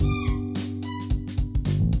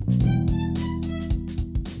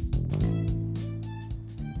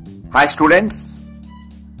Hi students,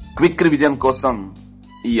 quick revision కోసం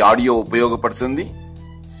ఈ audio ఉపయోగపడుతుంది.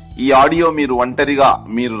 ఈ ఆడియో మీరు ఒంటరిగా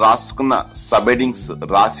మీరు రాసుకున్న సబ్ హెడింగ్స్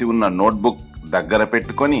రాసి ఉన్న నోట్బుక్ దగ్గర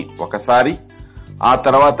పెట్టుకొని ఒకసారి, ఆ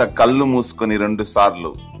తర్వాత కళ్ళు మూసుకొని 2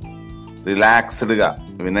 సార్లు రిలాక్స్డ్గా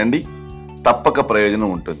వినండి. తప్పక ప్రయోజనం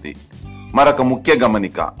ఉంటుంది. మరొక ముఖ్య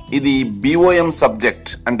గమనిక, ఇది BOM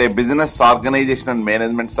సబ్జెక్ట్ అంటే business organisation and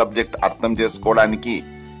management subject అర్థం చేసుకోవడానికి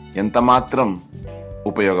ఎంత మాత్రం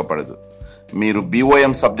ఉపయోగపడదు. మీరు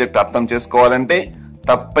BOM సబ్జెక్ట్ అర్థం చేసుకోవాలంటే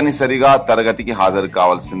తప్పనిసరిగా తరగతికి హాజరు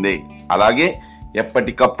కావాల్సిందే. అలాగే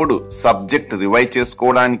ఎప్పటికప్పుడు సబ్జెక్ట్ రివైజ్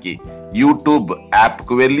చేసుకోవడానికి యూట్యూబ్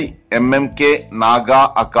యాప్కు వెళ్ళి MMK నాగా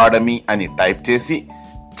అకాడమీ అని టైప్ చేసి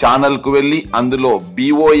ఛానల్కు వెళ్ళి అందులో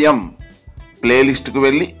BOM ప్లేలిస్ట్కు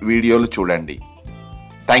వెళ్ళి వీడియోలు చూడండి.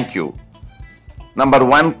 Thank you. Number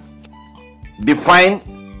 1, define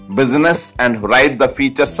business and write the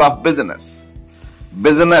features of business.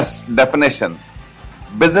 Business definition.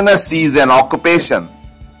 Business is an occupation,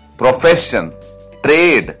 profession,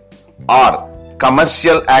 trade or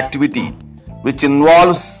commercial activity which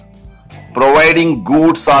involves providing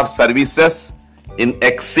goods or services in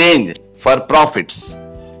exchange for profits.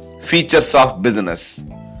 Features of business: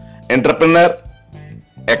 entrepreneur,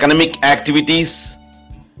 economic activities,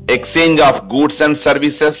 exchange of goods and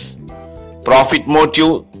services, profit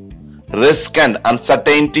motive, risk and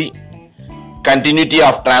uncertainty, continuity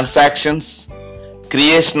of transactions,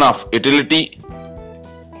 creation of utility,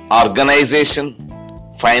 organization,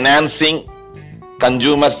 financing,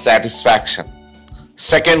 consumer satisfaction.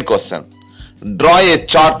 Second question, draw a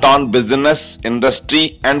chart on business, industry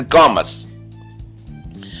and commerce.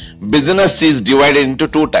 Business is divided into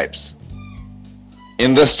 2 types,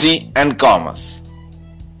 industry and commerce.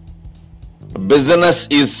 Business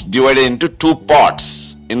is divided into 2 parts,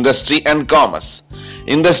 industry and commerce.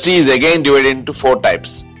 Industry is again divided into 4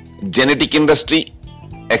 types: genetic industry,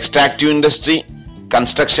 extractive industry,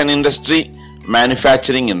 construction industry,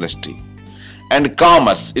 manufacturing industry. And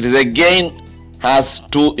commerce, it is again has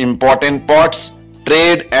 2 important parts: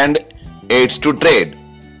 trade and aids to trade.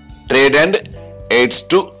 Trade and aids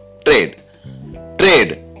to trade.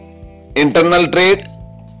 Trade, internal trade,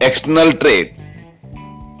 external trade.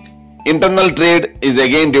 Internal trade is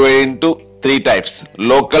again divided into 3 types: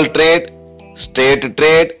 local trade, state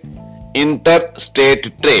trade, interstate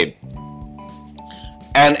trade.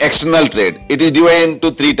 And external trade, it is divided into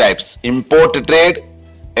 3 types: import trade,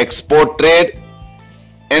 export trade,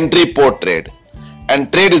 entry port trade. And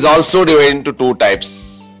trade is also divided into 2 types: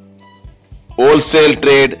 wholesale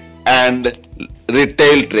trade and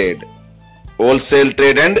retail trade. Wholesale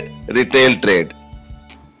trade and retail trade.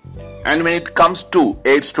 And when it comes to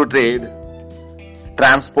aids to trade,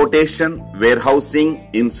 transportation, warehousing,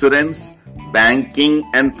 insurance, banking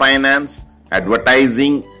and finance,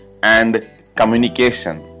 advertising and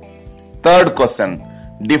communication. Third question,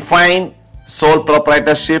 define sole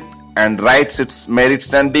proprietorship and write its merits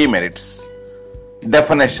and demerits.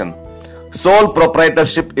 Definition: sole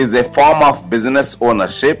proprietorship is a form of business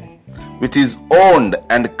ownership which is owned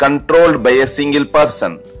and controlled by a single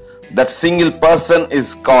person. That single person is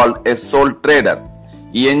called a sole trader.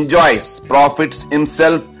 He enjoys profits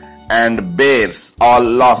himself and bears all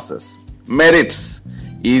losses. Merits: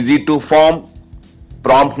 easy to form,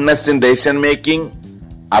 promptness in decision making,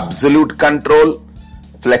 absolute control,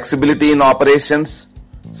 flexibility in operations,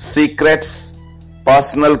 secrets,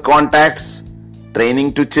 personal contacts,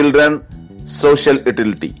 training to children, social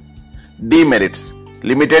utility. Demerits: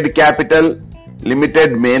 limited capital,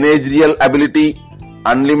 limited managerial ability,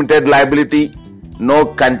 unlimited liability, no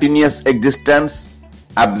continuous existence,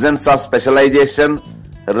 absence of specialization,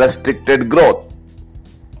 restricted growth.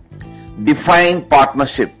 Define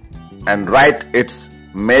partnership and write its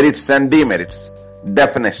merits and demerits.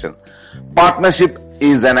 Definition: partnership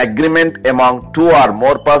is an agreement among 2 or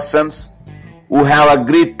more persons who have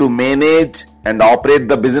agreed to manage and operate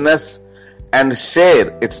the business and share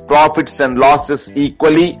its profits and losses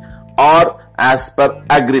equally or as per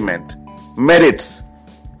agreement. Merits: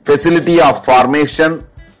 facility of formation,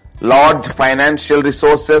 large financial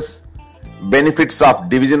resources, benefits of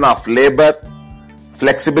division of labor,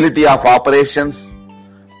 flexibility of operations,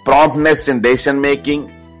 promptness in decision making,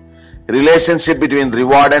 relationship between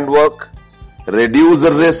reward and work, reduced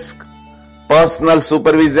risk, personal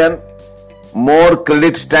supervision, more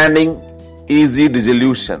credit standing, easy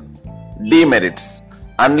dissolution. Demerits: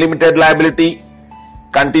 unlimited liability,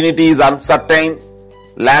 continuity is uncertain,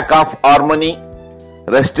 lack of harmony,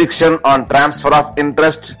 restriction on transfer of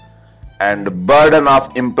interest, and burden of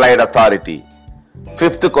implied authority.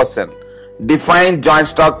 Fifth question, define joint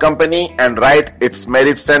stock company and write its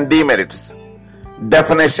merits and demerits.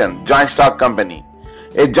 Definition: joint stock company.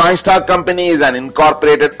 A joint stock company is an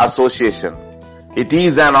incorporated association. It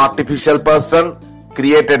is an artificial person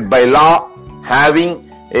created by law having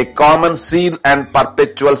a common seal and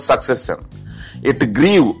perpetual succession. It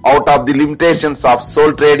grew out of the limitations of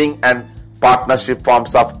sole trading and partnership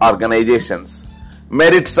forms of organizations.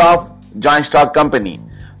 Merits of joint stock company: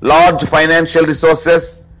 large financial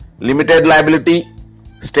resources, limited liability,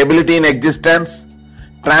 stability in existence,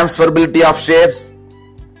 transferability of shares,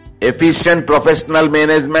 efficient professional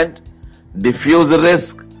management, diffuse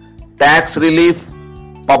risk, tax relief,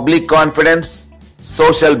 public confidence,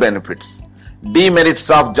 social benefits. Demerits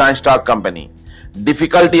of joint stock company: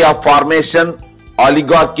 difficulty of formation,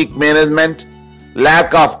 oligarchic management,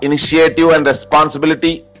 lack of initiative and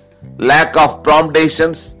responsibility, lack of prompt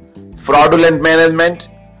decisions, fraudulent management,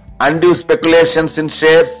 undue speculations in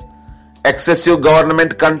shares, excessive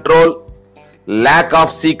government control, lack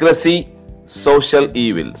of secrecy, social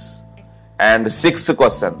evils. And sixth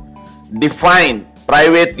question: define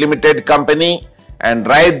private limited company and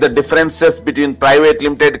write the differences between private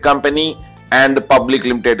limited company and public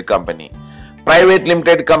limited company. Private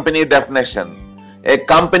limited company definition: a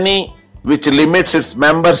company which limits its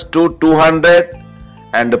members to 200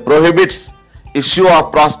 and prohibits issue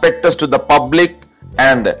of prospectus to the public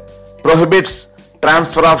and prohibits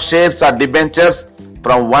transfer of shares or debentures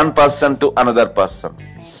from one person to another person.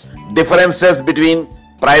 Differences between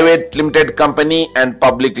private limited company and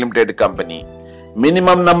public limited company: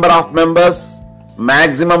 minimum number of members,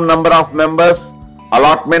 maximum number of members,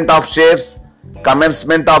 allotment of shares,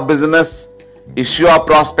 commencement of business, issue of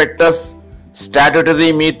prospectus,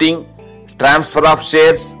 statutory meeting, transfer of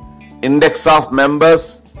shares, index of members,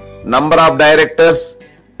 number of directors,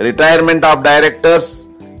 retirement of directors,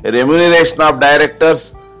 remuneration of directors,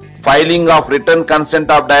 filing of written consent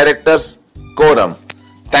of directors, quorum.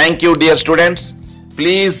 Thank you, dear students.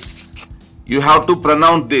 Please, you have to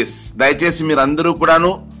pronounce this. దయచేసి మీరు అందరూ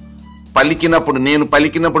కూడాను పలికినప్పుడు, నేను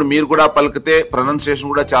పలికినప్పుడు మీరు కూడా పలికితే pronunciation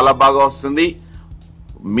కూడా చాలా బాగా వస్తుంది.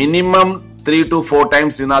 మినిమం 3 to 4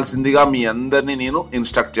 times వినాల్సిందిగా మీ అందరినీ నేను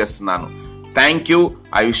ఇన్స్ట్రక్ట్ చేస్తున్నాను. Thank you.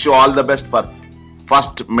 I wish you all the best for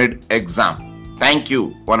first mid exam. Thank you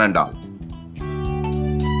one and all.